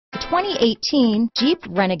2018 Jeep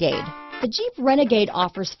Renegade. The Jeep Renegade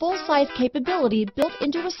offers full-size capability built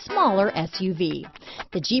into a smaller SUV.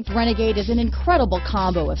 The Jeep Renegade is an incredible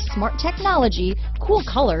combo of smart technology, cool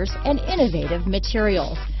colors, and innovative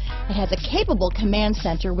materials. It has a capable command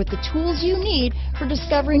center with the tools you need for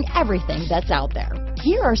discovering everything that's out there.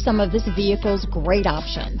 Here are some of this vehicle's great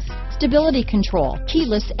options: stability control,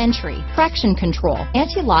 keyless entry, traction control,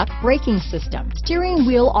 anti-lock braking system, steering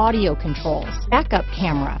wheel audio controls, backup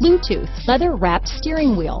camera, Bluetooth, leather-wrapped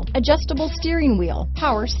steering wheel, adjustable steering wheel,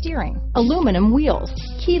 power steering, aluminum wheels,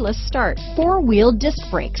 keyless start, four-wheel disc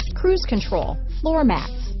brakes, cruise control, floor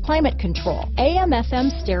mats, climate control, AM/FM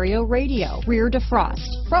stereo radio, rear defrost,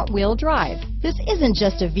 front wheel drive. This isn't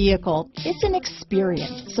just a vehicle, it's an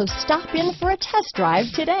experience. So stop in for a test drive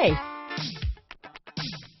today.